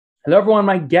Hello, everyone.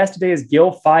 My guest today is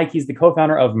Gil Feig. He's the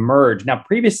co-founder of Merge. Now,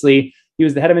 previously, he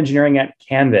was the head of engineering at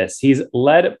Canvas. He's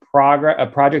led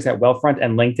projects at Wealthfront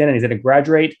and LinkedIn, and he's a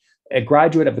graduate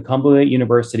of the Columbia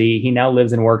University. He now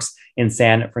lives and works in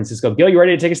San Francisco. Gil, you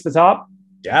ready to take us to the top?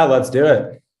 Yeah, let's do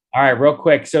it. All right, real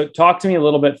quick. So, talk to me a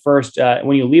little bit first.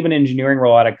 When you leave an engineering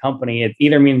role at a company, it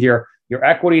either means your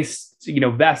equity's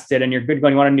vested and you're good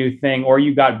going, you want a new thing, or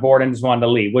you got bored and just wanted to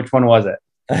leave. Which one was it?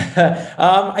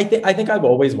 I think I've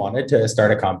always wanted to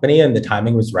start a company, and the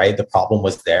timing was right. The problem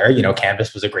was there.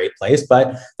 Canvas was a great place,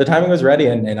 but the timing was ready,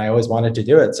 and I always wanted to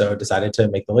do it, so decided to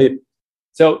make the leap.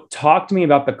 So, talk to me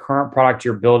about the current product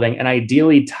you're building and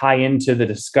ideally tie into the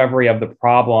discovery of the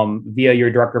problem via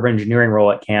your director of engineering role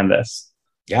at Canvas.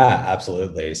 Yeah,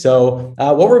 absolutely. So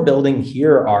what we're building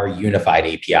here are unified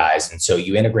APIs. And so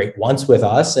you integrate once with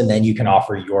us, and then you can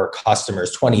offer your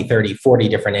customers 20, 30, 40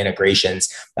 different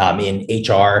integrations in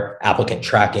HR, applicant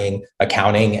tracking,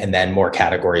 accounting, and then more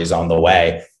categories on the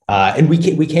way. And we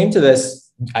came to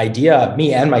this idea,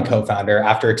 me and my co-founder,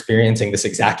 after experiencing this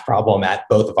exact problem at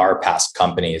both of our past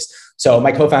companies. So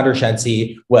my co-founder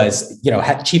Shensi was,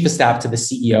 chief of staff to the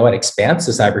CEO at Expanse,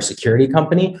 a cybersecurity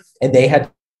company, and they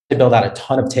had to build out a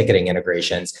ton of ticketing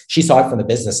integrations. She saw it from the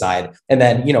business side. And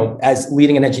then, as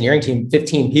leading an engineering team,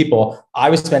 15 people, I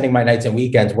was spending my nights and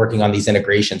weekends working on these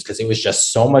integrations because it was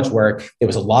just so much work. There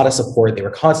was a lot of support. They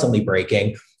were constantly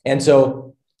breaking. And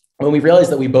so when we realized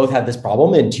that we both had this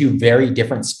problem in two very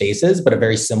different spaces, but a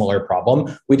very similar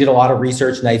problem, we did a lot of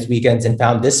research, nights, weekends, and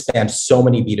found this spanned so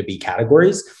many B2B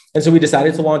categories. And so we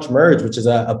decided to launch Merge, which is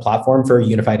a platform for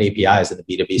unified APIs in the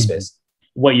B2B space.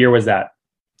 What year was that?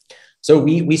 So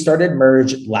we started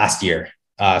Merge last year.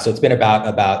 So it's been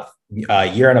about a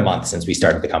year and a month since we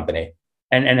started the company.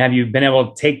 And have you been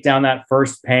able to take down that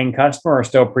first paying customer or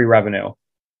still pre-revenue?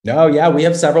 No, yeah, we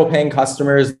have several paying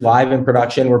customers live in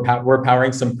production. We're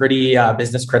powering some pretty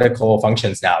business critical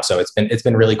functions now. So it's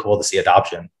been really cool to see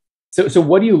adoption. So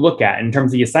what do you look at in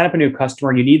terms of you sign up a new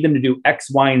customer, you need them to do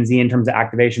X, Y, and Z in terms of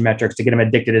activation metrics to get them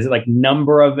addicted? Is it like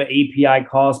number of API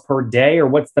calls per day, or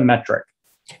what's the metric?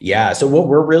 Yeah. So what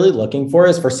we're really looking for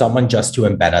is for someone just to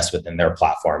embed us within their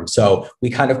platform. So we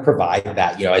kind of provide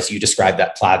that, as you described,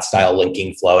 that plaid style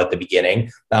linking flow at the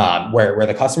beginning, where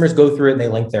the customers go through it and they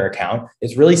link their account.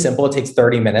 It's really simple. It takes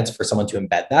 30 minutes for someone to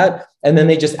embed that. And then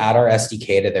they just add our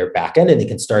SDK to their backend and they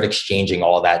can start exchanging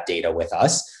all of that data with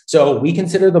us. So we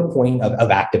consider the point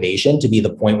of activation to be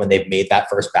the point when they've made that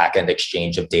first backend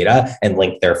exchange of data and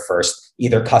linked their first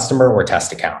either customer or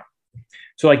test account.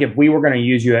 So like if we were going to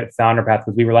use you at FounderPath,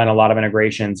 because we rely on a lot of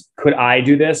integrations, could I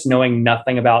do this knowing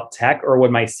nothing about tech, or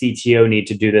would my CTO need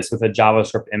to do this with a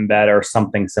JavaScript embed or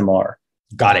something similar?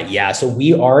 Got it. Yeah. So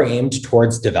we are aimed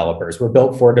towards developers. We're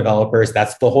built for developers.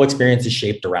 That's the whole experience is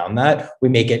shaped around that. We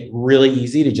make it really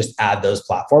easy to just add those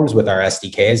platforms with our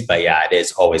SDKs. But yeah, it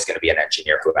is always going to be an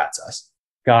engineer who adds us.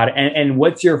 Got it. And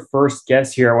what's your first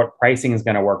guess here? What pricing is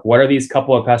going to work? What are these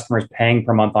couple of customers paying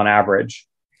per month on average?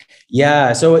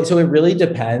 Yeah, so it really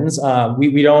depends.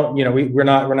 We don't, we're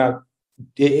not.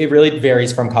 It really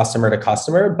varies from customer to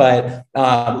customer, but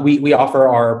we offer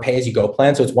our pay as you go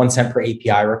plan. So it's 1 cent per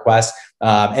API request,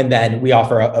 and then we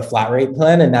offer a flat rate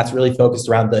plan, and that's really focused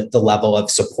around the level of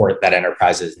support that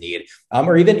enterprises need,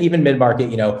 or even mid market.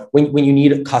 When you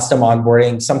need custom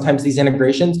onboarding, sometimes these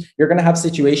integrations you're going to have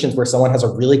situations where someone has a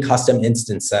really custom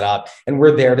instance set up, and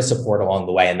we're there to support along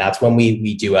the way, and that's when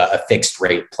we do a fixed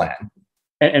rate plan.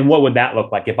 And what would that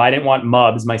look like? If I didn't want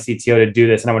Mubs, my CTO, to do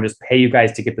this, and I would just pay you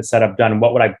guys to get the setup done,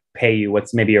 what would I pay you?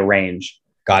 What's maybe a range?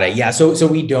 Got it. Yeah. So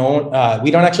we don't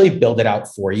actually build it out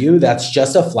for you. That's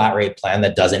just a flat rate plan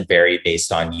that doesn't vary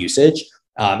based on usage.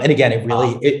 And again,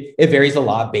 it varies a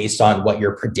lot based on what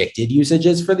your predicted usage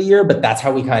is for the year, but that's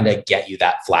how we kind of get you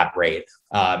that flat rate.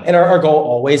 And our goal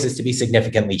always is to be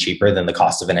significantly cheaper than the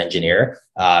cost of an engineer.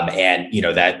 And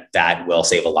that will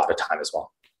save a lot of time as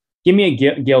well. Give me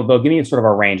Gil, though, give me sort of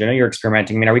a range. I know you're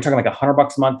experimenting. I mean, are we talking like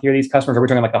 $100 a month here, these customers? Or are we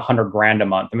talking like 100 grand a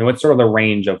month? I mean, what's sort of the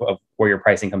range of where your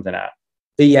pricing comes in at?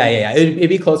 Yeah. It'd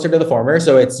be closer to the former.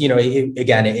 So it's,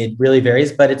 it really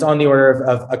varies, but it's on the order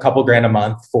of a couple grand a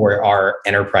month for our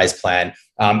enterprise plan.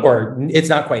 Or it's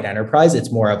not quite enterprise.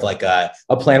 It's more of like a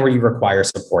plan where you require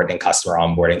support and customer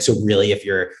onboarding. So really, if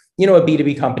you're, a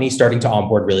B2B company starting to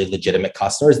onboard really legitimate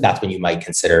customers, that's when you might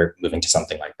consider moving to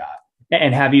something like that.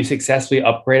 And have you successfully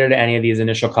upgraded any of these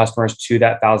initial customers to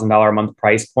that $1,000 a month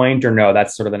price point, or no?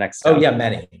 That's sort of the next step. Oh yeah,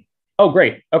 many. Oh,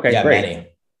 great. Okay, yeah, great. Many.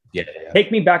 Yeah.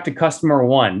 Take me back to customer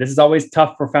one. This is always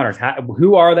tough for founders.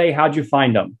 Who are they? How'd you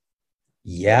find them?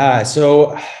 Yeah,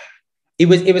 so it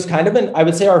was kind of I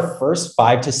would say our first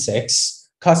 5 to 6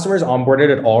 customers onboarded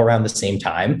it all around the same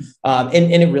time. And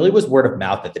it really was word of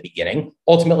mouth at the beginning.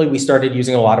 Ultimately, we started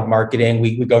using a lot of marketing.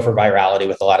 We go for virality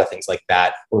with a lot of things like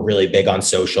that. We're really big on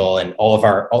social, and all of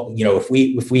our,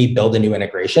 if we build a new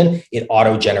integration, it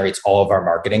auto generates all of our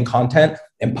marketing content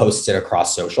and posts it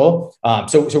across social.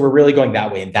 So we're really going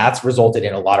that way. And that's resulted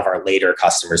in a lot of our later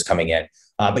customers coming in.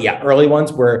 But yeah, early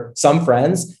ones were some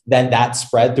friends, then that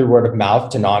spread through word of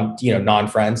mouth to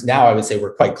non-friends. Now I would say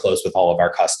we're quite close with all of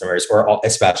our customers, or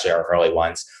especially our early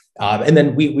ones. And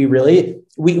then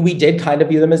we did kind of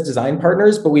view them as design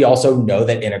partners, but we also know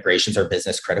that integrations are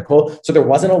business critical. So there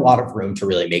wasn't a lot of room to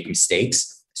really make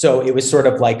mistakes. So it was sort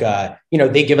of like,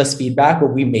 they give us feedback, but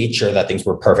we made sure that things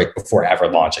were perfect before ever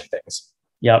launching things.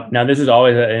 Yep. Now, this is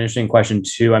always an interesting question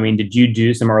too. I mean, did you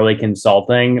do some early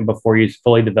consulting before you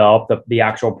fully developed the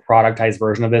actual productized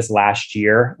version of this last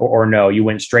year, or no, you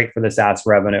went straight for the SaaS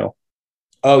revenue?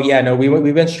 Oh yeah, no, we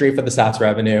went straight for the SaaS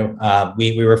revenue.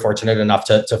 We were fortunate enough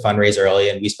to fundraise early,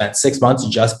 and we spent 6 months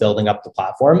just building up the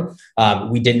platform.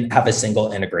 We didn't have a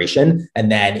single integration,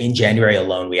 and then in January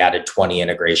alone, we added 20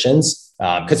 integrations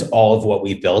because all of what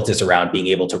we've built is around being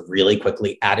able to really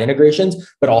quickly add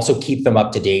integrations, but also keep them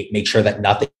up to date, make sure that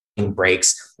nothing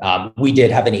breaks. We did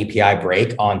have an API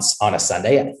break on a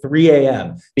Sunday at 3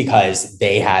 a.m. because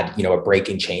they had, a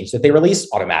breaking change that they released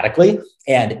automatically,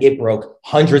 and it broke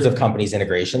hundreds of companies'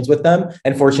 integrations with them.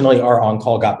 And fortunately, our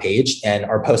on-call got paged, and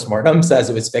our postmortem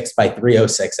says it was fixed by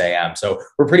 3:06 a.m. So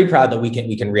we're pretty proud that we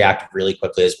can react really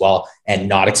quickly as well and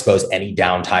not expose any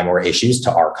downtime or issues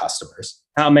to our customers.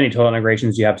 How many total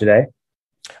integrations do you have today?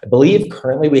 I believe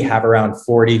currently we have around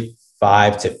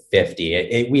 45 to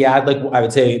 50. We add, I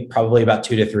would say, probably about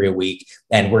 2 to 3 a week,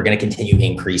 and we're going to continue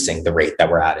increasing the rate that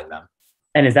we're adding them.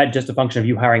 And is that just a function of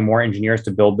you hiring more engineers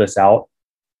to build this out?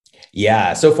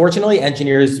 Yeah. So fortunately,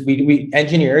 engineers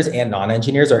and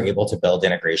non-engineers are able to build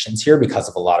integrations here because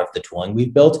of a lot of the tooling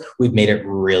we've built. We've made it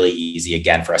really easy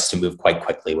again for us to move quite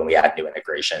quickly when we add new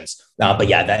integrations. But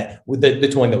yeah, the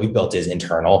tooling that we've built is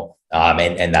internal.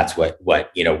 And that's what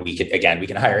we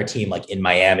can hire a team like in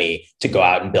Miami to go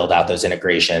out and build out those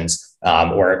integrations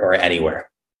or anywhere.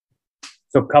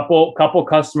 So couple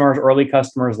customers, early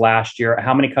customers last year.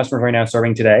 How many customers are you now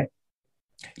serving today?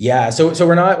 Yeah, so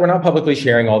we're not publicly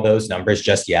sharing all those numbers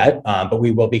just yet, but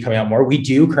we will be coming out more. We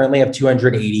do currently have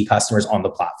 280 customers on the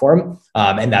platform,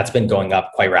 and that's been going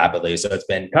up quite rapidly. So it's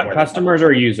been customers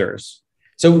or users.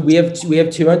 So we have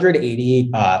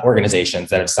 280 organizations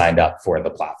that have signed up for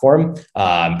the platform,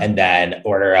 and then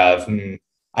order of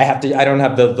I don't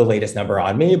have the latest number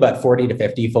on me, but 40 to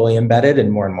 50 fully embedded,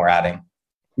 and more adding.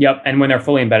 Yep, and when they're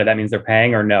fully embedded, that means they're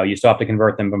paying, or no? You still have to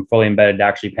convert them from fully embedded to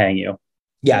actually paying you.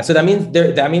 Yeah, so that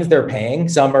means they're paying.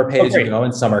 Some are pay as you go,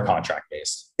 and some are contract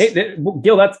based.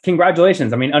 Gil, that's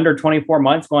congratulations. I mean, under 24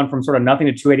 months, going from sort of nothing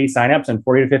to 280 signups and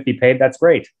 40 to 50 paid. That's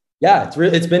great. Yeah,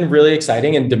 it's been really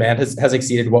exciting, and demand has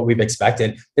exceeded what we've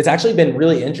expected. It's actually been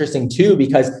really interesting too,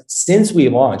 because since we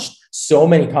launched, so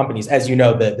many companies, as you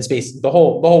know, the space, the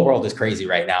whole world is crazy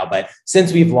right now. But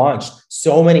since we've launched,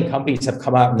 so many companies have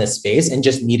come out in this space and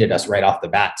just needed us right off the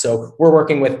bat. So we're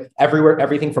working with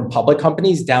everything from public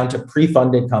companies down to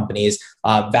pre-funded companies,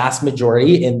 vast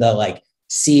majority in the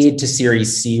seed to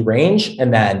Series C range,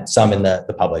 and then some in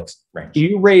the public range.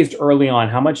 You raised early on.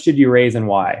 How much did you raise and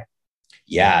why?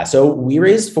 Yeah, so we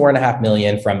raised $4.5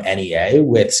 million from NEA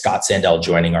with Scott Sandell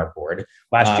joining our board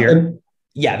last year.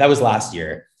 Yeah, that was last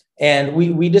year. And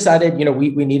we decided,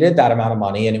 we needed that amount of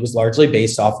money, and it was largely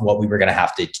based off what we were going to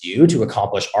have to do to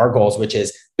accomplish our goals, which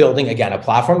is building, again, a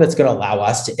platform that's going to allow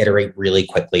us to iterate really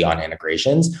quickly on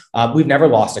integrations. We've never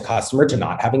lost a customer to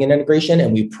not having an integration,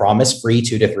 and we promise free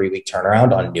 2 to 3 week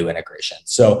turnaround on new integrations.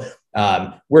 So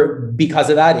because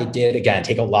of that, it did, again,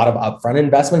 take a lot of upfront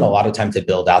investment, a lot of time to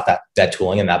build out that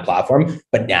tooling and that platform.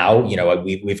 But now,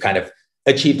 we've kind of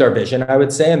achieved our vision, I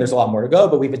would say, and there's a lot more to go,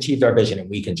 but we've achieved our vision, and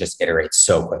we can just iterate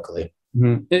so quickly.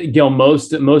 Mm-hmm. Gil,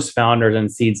 most founders in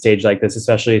seed stage like this,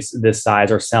 especially this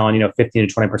size, are selling 15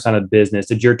 to 20% of the business.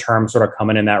 Did your term sort of come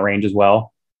in that range as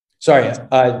well? Sorry,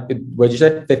 what did you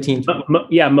say? 15?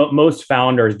 Yeah, most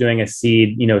founders doing a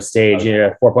seed stage,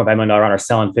 $4.5 million round, are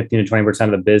selling 15 to 20%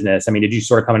 of the business. I mean, did you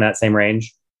sort of come in that same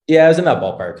range? Yeah, it was in that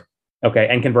ballpark. Okay,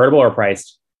 and convertible or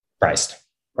priced? Priced.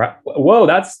 Whoa,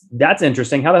 that's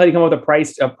interesting. How the hell do you come up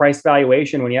with a price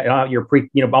valuation when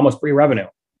you're almost pre-revenue?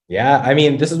 Yeah, I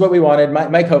mean, this is what we wanted.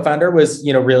 My co-founder was,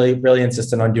 really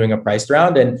insistent on doing a priced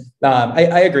round, and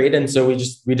I agreed, and so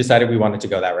we decided we wanted to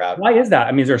go that route. Why is that?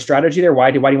 I mean, is there a strategy there? Why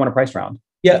do you want a price round?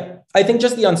 Yeah, I think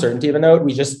just the uncertainty of a note.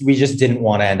 We just didn't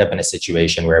want to end up in a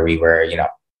situation where we were,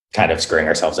 kind of screwing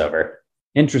ourselves over.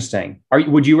 Interesting.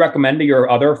 Would you recommend to your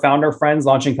other founder friends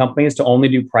launching companies to only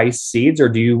do price seeds, or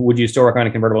would you still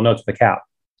recommend convertible notes with a cap?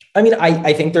 I mean,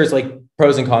 I think there's like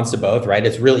pros and cons to both, right?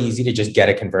 It's really easy to just get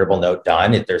a convertible note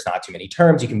done. If there's not too many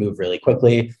terms, you can move really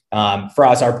quickly. For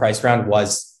us, our price round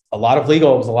was a lot of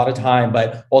legal, it was a lot of time,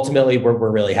 but ultimately we're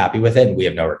really happy with it and we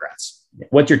have no regrets.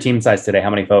 What's your team size today? How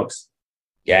many folks?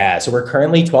 Yeah, so we're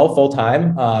currently 12 full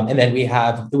time, and then we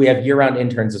have year round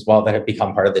interns as well that have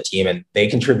become part of the team, and they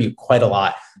contribute quite a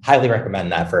lot. Highly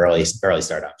recommend that for early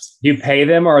startups. Do you pay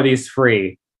them, or are these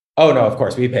free? Oh no, of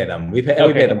course we pay them. We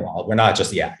pay them all. We're not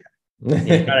just you're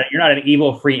not an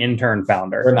evil free intern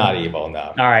founder. We're not evil,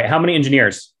 no. All right, how many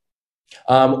engineers?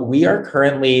 We are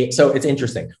currently, so it's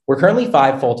interesting. We're currently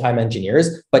 5 full-time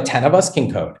engineers, but 10 of us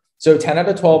can code. So 10 out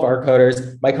of 12 are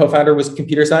coders. My co-founder was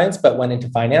computer science, but went into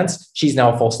finance. She's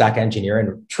now a full stack engineer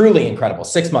and truly incredible.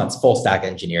 6 months, full stack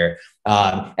engineer.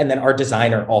 And then our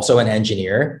designer, also an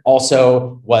engineer,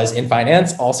 also was in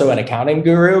finance, also an accounting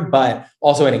guru, but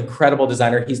also an incredible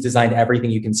designer. He's designed everything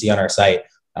you can see on our site.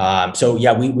 So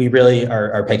yeah, we really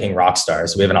are picking rock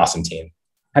stars. We have an awesome team.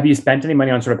 Have you spent any money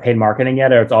on sort of paid marketing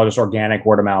yet, or it's all just organic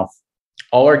word of mouth?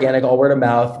 All organic, all word of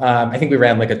mouth. I think we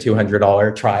ran like a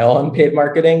 $200 trial on paid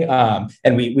marketing.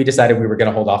 And we decided we were going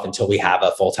to hold off until we have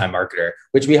a full-time marketer,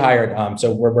 which we hired.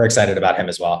 So we're excited about him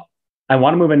as well. I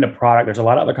want to move into product. There's a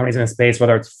lot of other companies in the space,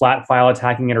 whether it's Flat File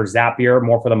attacking it or Zapier,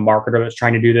 more for the marketer that's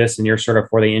trying to do this, and you're sort of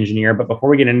for the engineer. But before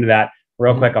we get into that,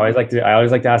 real quick, I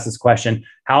always like to ask this question.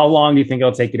 How long do you think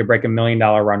it'll take you to break $1 million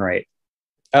run rate?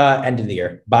 End of the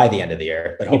year, by the end of the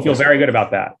year. But you feel very good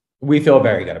about that. We feel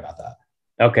very good about that.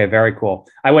 Okay, very cool.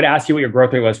 I would ask you what your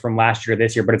growth rate was from last year to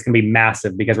this year, but it's going to be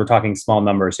massive because we're talking small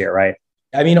numbers here, right?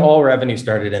 I mean, all revenue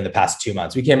started in the past 2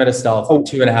 months. We came at a stealth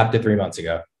 2.5 to 3 months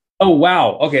ago. Oh,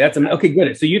 wow. Okay, okay,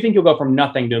 good. So you think you'll go from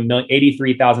nothing to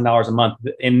 $83,000 a month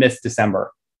in this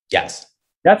December? Yes.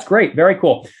 That's great. Very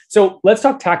cool. So let's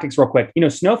talk tactics real quick.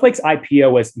 Snowflake's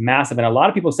IPO was massive. And a lot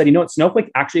of people said, Snowflake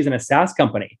actually isn't a SaaS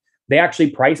company. They actually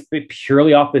price it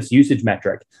purely off this usage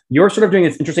metric. You're sort of doing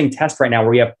this interesting test right now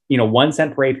where you have, 1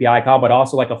 cent per API call, but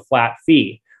also like a flat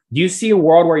fee. Do you see a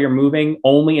world where you're moving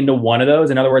only into one of those?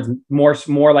 In other words,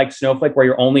 more like Snowflake, where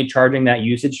you're only charging that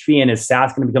usage fee, and is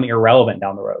SaaS going to become irrelevant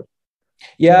down the road?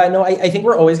 Yeah, no, I think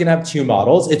we're always going to have 2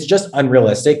 models. It's just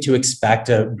unrealistic to expect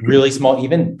a really small,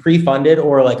 even pre-funded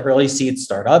or like early seed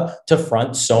startup to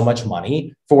front so much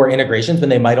money for integrations when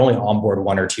they might only onboard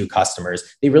 1 or 2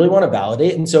 customers. They really want to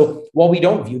validate. And so while we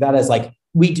don't view that as like,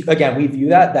 we view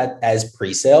that as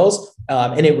pre-sales.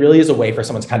 And it really is a way for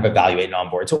someone to kind of evaluate and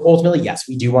onboard. So ultimately, yes,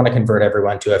 we do want to convert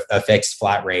everyone to a fixed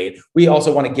flat rate. We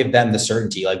also want to give them the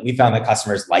certainty. Like we found that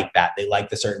customers like that. They like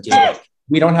the certainty. Like,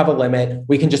 we don't have a limit.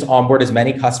 We can just onboard as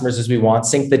many customers as we want,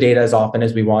 sync the data as often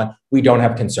as we want. We don't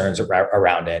have concerns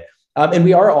around it. And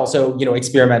we are also,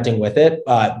 experimenting with it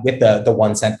with the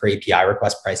 1 cent per API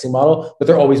request pricing model, but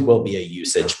there always will be a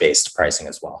usage-based pricing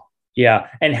as well. Yeah.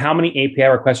 And how many API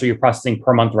requests are you processing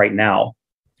per month right now?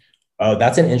 Oh,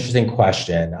 that's an interesting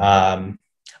question. I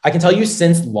can tell you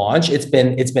since launch, it's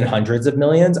been hundreds of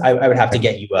millions. I would have to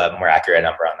get you a more accurate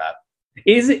number on that.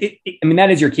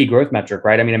 That is your key growth metric,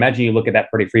 right? I mean, imagine you look at that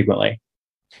pretty frequently.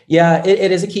 Yeah,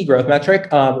 it is a key growth metric.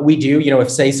 We do,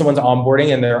 if say someone's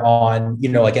onboarding and they're on,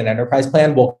 like an enterprise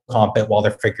plan, we'll comp it while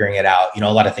they're figuring it out, a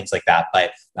lot of things like that.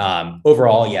 But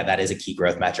overall, yeah, that is a key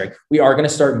growth metric. We are going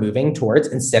to start moving towards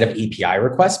instead of API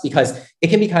requests because it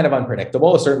can be kind of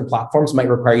unpredictable. Certain platforms might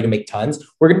require you to make tons.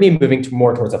 We're going to be moving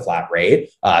more towards a flat rate.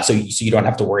 So you don't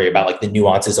have to worry about like the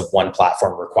nuances of one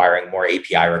platform requiring more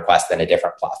API requests than a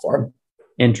different platform.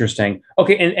 Interesting.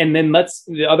 Okay. And then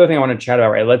the other thing I want to chat about,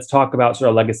 right? Let's talk about sort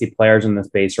of legacy players in the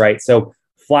space, right? So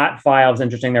Flat File is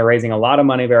interesting. They're raising a lot of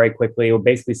money very quickly. We're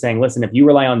basically saying, listen, if you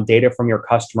rely on data from your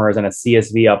customers and a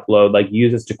CSV upload, like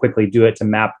use this to quickly do it to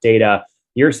map data.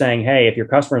 You're saying, hey, if your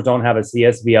customers don't have a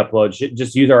CSV upload,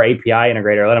 just use our API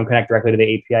integrator, let them connect directly to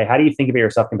the API. How do you think of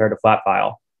yourself compared to Flat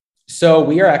File? So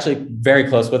we are actually very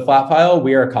close with Flat File.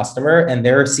 We are a customer and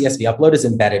their CSV upload is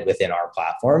embedded within our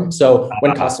platform. So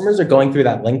when customers are going through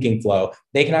that linking flow,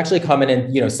 they can actually come in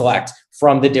and select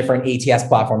from the different ATS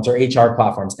platforms or HR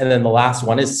platforms. And then the last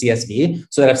one is CSV.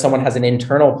 So that if someone has an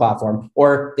internal platform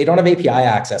or they don't have API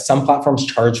access, some platforms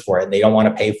charge for it and they don't want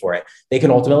to pay for it. They can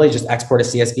ultimately just export a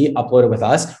CSV, upload it with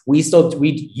us. We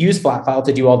use Flat File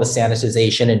to do all the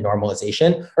sanitization and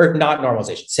normalization, or not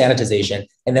normalization, sanitization.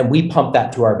 And then we pump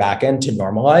that to our backend to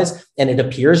normalize. And it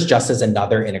appears just as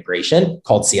another integration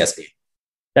called CSV.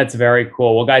 That's very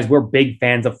cool. Well, guys, we're big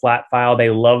fans of Flat File. They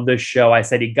love the show. I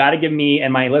said, you got to give me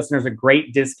and my listeners a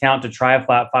great discount to try a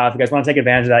Flat File. If you guys want to take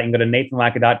advantage of that, you can go to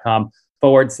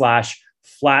nathanlatka.com/Flat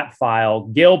flat file.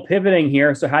 Gil, pivoting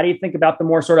here. So how do you think about the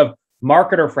more sort of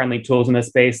marketer-friendly tools in this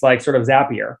space, like sort of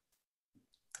Zapier?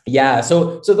 Yeah,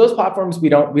 so those platforms we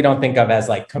don't think of as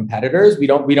like competitors. We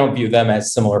don't view them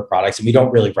as similar products, and we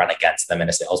don't really run against them in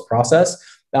a sales process.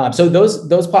 So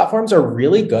those platforms are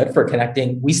really good for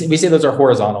connecting. We say those are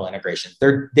horizontal integrations.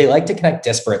 They like to connect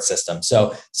disparate systems.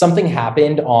 So something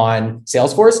happened on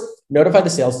Salesforce, notify the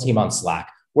sales team on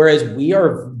Slack. Whereas we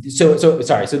are so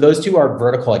those two are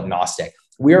vertical agnostic.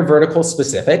 We are vertical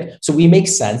specific. So we make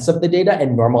sense of the data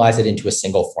and normalize it into a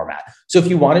single format. So if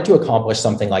you wanted to accomplish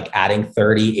something like adding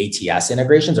 30 ATS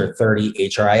integrations or 30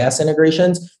 HRIS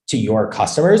integrations to your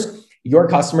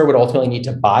customer would ultimately need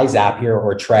to buy Zapier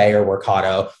or Tray or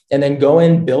Workato and then go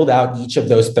and build out each of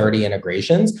those 30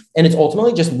 integrations. And it's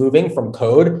ultimately just moving from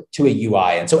code to a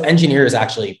UI. And so engineers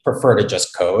actually prefer to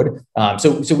just code.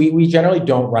 So we generally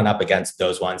don't run up against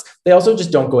those ones. They also just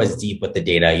don't go as deep with the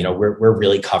data. You know, we're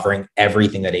really covering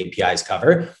everything that APIs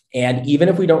cover. And even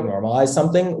if we don't normalize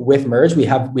something with Merge, we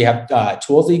have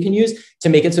tools that you can use to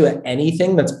make it so that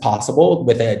anything that's possible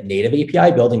with a native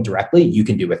API building directly, you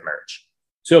can do with Merge.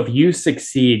 So if you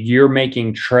succeed, you're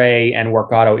making Tray and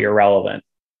Workato irrelevant.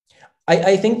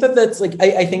 I think that's like,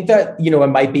 I think that, you know, it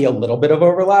might be a little bit of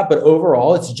overlap, but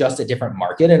overall it's just a different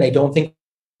market. And I don't think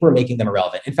we're making them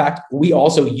irrelevant. In fact, we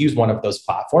also use one of those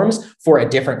platforms for a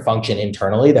different function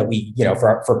internally that we, you know,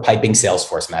 for piping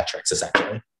Salesforce metrics,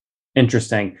 essentially.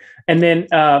 Interesting. And then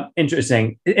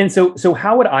interesting. And so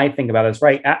how would I think about this,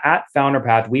 right? At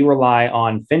FounderPath, we rely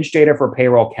on Finch data for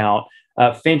payroll count.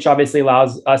 Finch obviously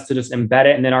allows us to just embed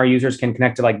it, and then our users can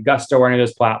connect to like Gusto or any of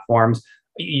those platforms.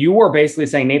 You were basically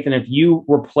saying, Nathan, if you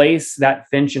replace that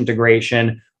Finch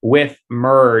integration with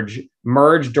Merge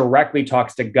directly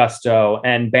talks to Gusto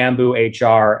and Bamboo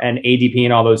HR and ADP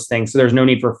and all those things. So there's no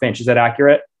need for Finch. Is that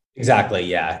accurate? Exactly.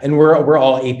 Yeah. And we're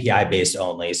all API based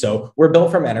only. So we're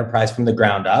built from enterprise from the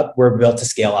ground up. We're built to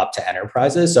scale up to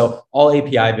enterprises. So all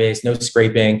API based, no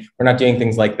scraping. We're not doing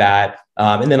things like that.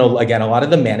 And then again, a lot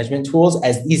of the management tools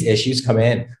as these issues come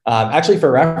in, actually for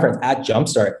reference at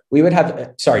Jumpstart,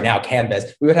 now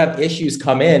Canvas, we would have issues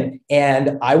come in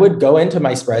and I would go into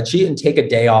my spreadsheet and take a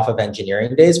day off of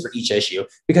engineering days for each issue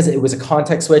because it was a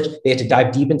context switch. They had to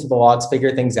dive deep into the logs,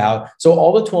 figure things out. So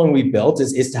all the tooling we built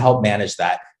is to help manage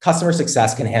that. Customer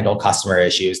success can handle customer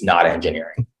issues, not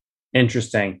engineering.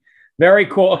 Interesting. Very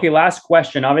cool. Okay, last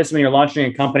question. Obviously, when you're launching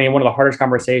a company, one of the hardest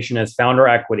conversations is founder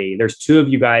equity. There's two of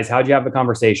you guys. How'd you have the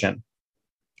conversation?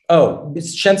 Oh,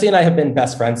 Shensi and I have been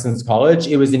best friends since college.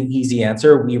 It was an easy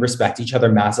answer. We respect each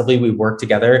other massively. We worked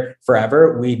together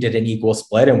forever. We did an equal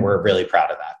split, and we're really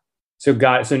proud of that.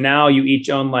 So now you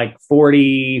each own like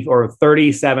 40 or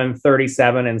 37,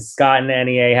 and Scott and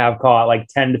NEA have caught like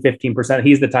 10 to 15%.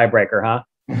 He's the tiebreaker, huh?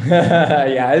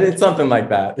 Yeah, it's something like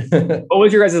that. What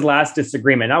was your guys' last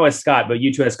disagreement? Not with Scott, but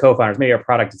you two as co-founders, maybe a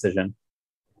product decision.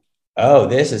 Oh,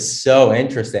 this is so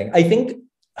interesting. I think,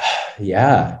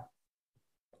 yeah.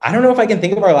 I don't know if I can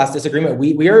think of our last disagreement.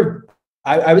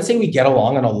 I would say we get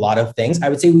along on a lot of things. I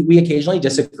would say we occasionally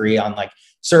disagree on like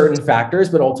certain factors,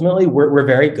 but ultimately we're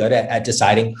very good at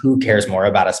deciding who cares more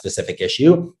about a specific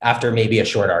issue after maybe a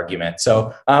short argument.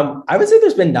 So I would say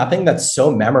there's been nothing that's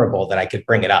so memorable that I could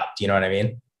bring it up. Do you know what I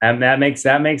mean? And that makes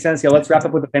sense. Yeah, let's wrap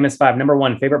up with the famous five. Number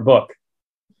one, favorite book.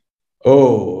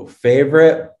 Oh,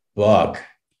 favorite book.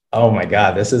 Oh my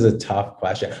God, this is a tough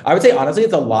question. I would say, honestly,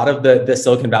 it's a lot of the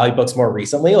Silicon Valley books more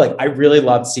recently. Like I really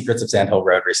loved Secrets of Sand Hill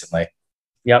Road recently.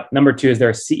 Yep. Number two, is there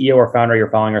a CEO or founder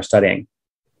you're following or studying?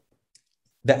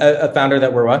 A founder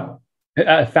that we're what?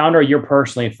 A founder you're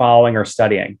personally following or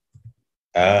studying?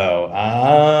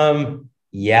 Yeah,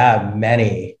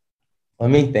 many. Let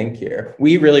me think here.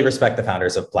 We really respect the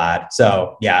founders of Plaid.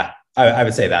 So yeah, I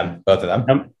would say them, both of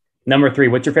them. Number three,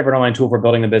 what's your favorite online tool for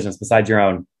building the business besides your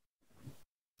own?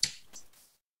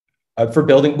 For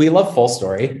building, we love Full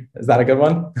Story. Is that a good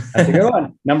one? That's a good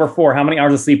one. Number four, how many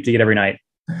hours of sleep do you get every night?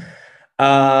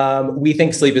 We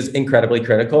think sleep is incredibly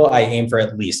critical. I aim for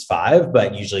at least 5,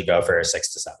 but usually go for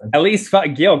 6 to 7. At least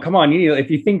 5. Gil, come on. If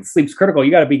you think sleep's critical,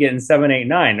 you got to be getting 7, 8,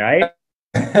 9, right?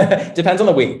 Depends on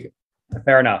the week.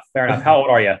 Fair enough. How old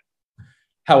are you?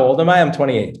 How old am I? I'm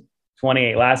 28.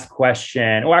 28. Last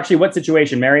question. Oh, actually, what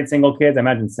situation? Married, single, kids? I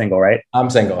imagine single, right? I'm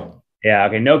single. Yeah.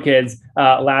 Okay. No kids.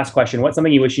 Last question. What's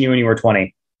something you wish you knew when you were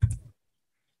 20?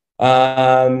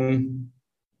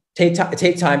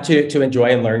 Take time to enjoy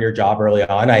and learn your job early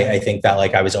on. I think that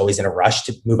like I was always in a rush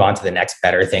to move on to the next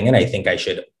better thing. And I think I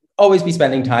should always be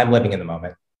spending time living in the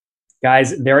moment.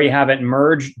 Guys, there you have it.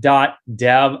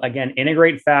 Merge.dev. Again,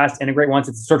 integrate fast, integrate once.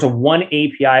 It's sort of one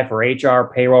API for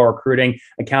HR, payroll, recruiting,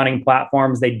 accounting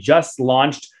platforms. They just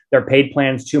launched their paid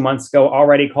plans 2 months ago,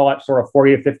 already call it sort of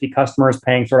 40 to 50 customers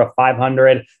paying sort of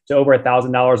 $500 to over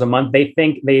 $1,000 a month. They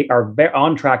think they are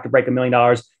on track to break $1 million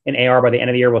in AR by the end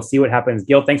of the year. We'll see what happens.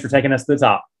 Gil, thanks for taking us to the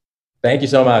top. Thank you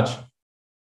so much.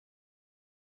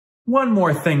 One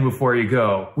more thing before you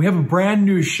go. We have a brand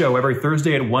new show every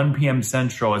Thursday at 1 p.m.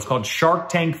 Central. It's called Shark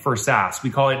Tank for SaaS. We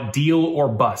call it Deal or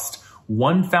Bust.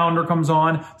 One founder comes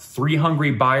on, 3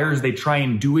 hungry buyers, they try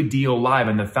and do a deal live,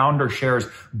 and the founder shares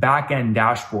back-end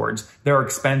dashboards, their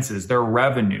expenses, their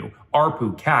revenue,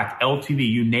 ARPU, CAC, LTV,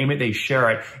 you name it, they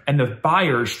share it. And the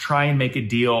buyers try and make a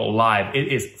deal live. It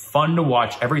is fun to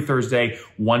watch every Thursday,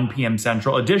 1 p.m.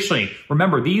 Central. Additionally,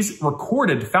 remember, these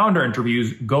recorded founder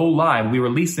interviews go live. We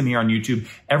release them here on YouTube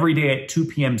every day at 2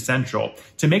 p.m. Central.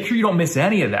 To make sure you don't miss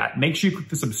any of that, make sure you click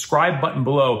the subscribe button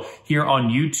below here on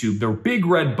YouTube, the big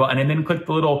red button, and then click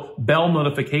the little bell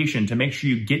notification to make sure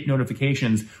you get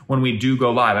notifications when we do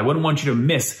go live. I wouldn't want you to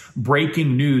miss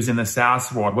breaking news in the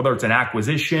SaaS world, whether it's an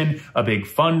acquisition, a big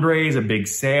fundraise, a big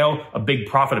sale, a big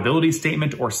profitability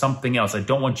statement, or something else. I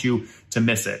don't want you to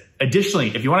miss it.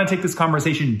 Additionally, if you want to take this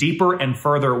conversation deeper and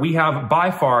further, we have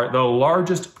by far the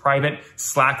largest private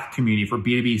Slack community for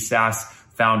B2B SaaS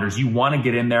founders. You want to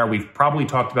get in there. We've probably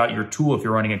talked about your tool if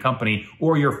you're running a company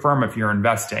or your firm if you're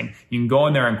investing. You can go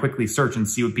in there and quickly search and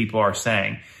see what people are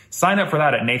saying. Sign up for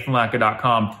that at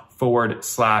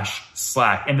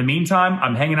nathanlatka.com/Slack. In the meantime,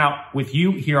 I'm hanging out with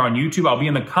you here on YouTube. I'll be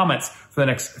in the comments for the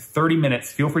next 30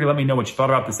 minutes. Feel free to let me know what you thought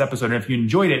about this episode. And if you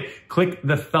enjoyed it, click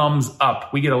the thumbs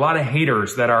up. We get a lot of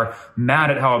haters that are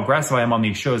mad at how aggressive I am on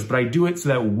these shows, but I do it so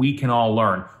that we can all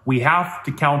learn. We have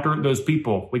to counter those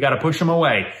people. We got to push them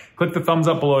away. Click the thumbs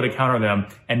up below to counter them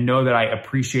and know that I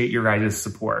appreciate your guys'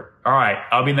 support. All right,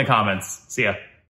 I'll be in the comments. See ya.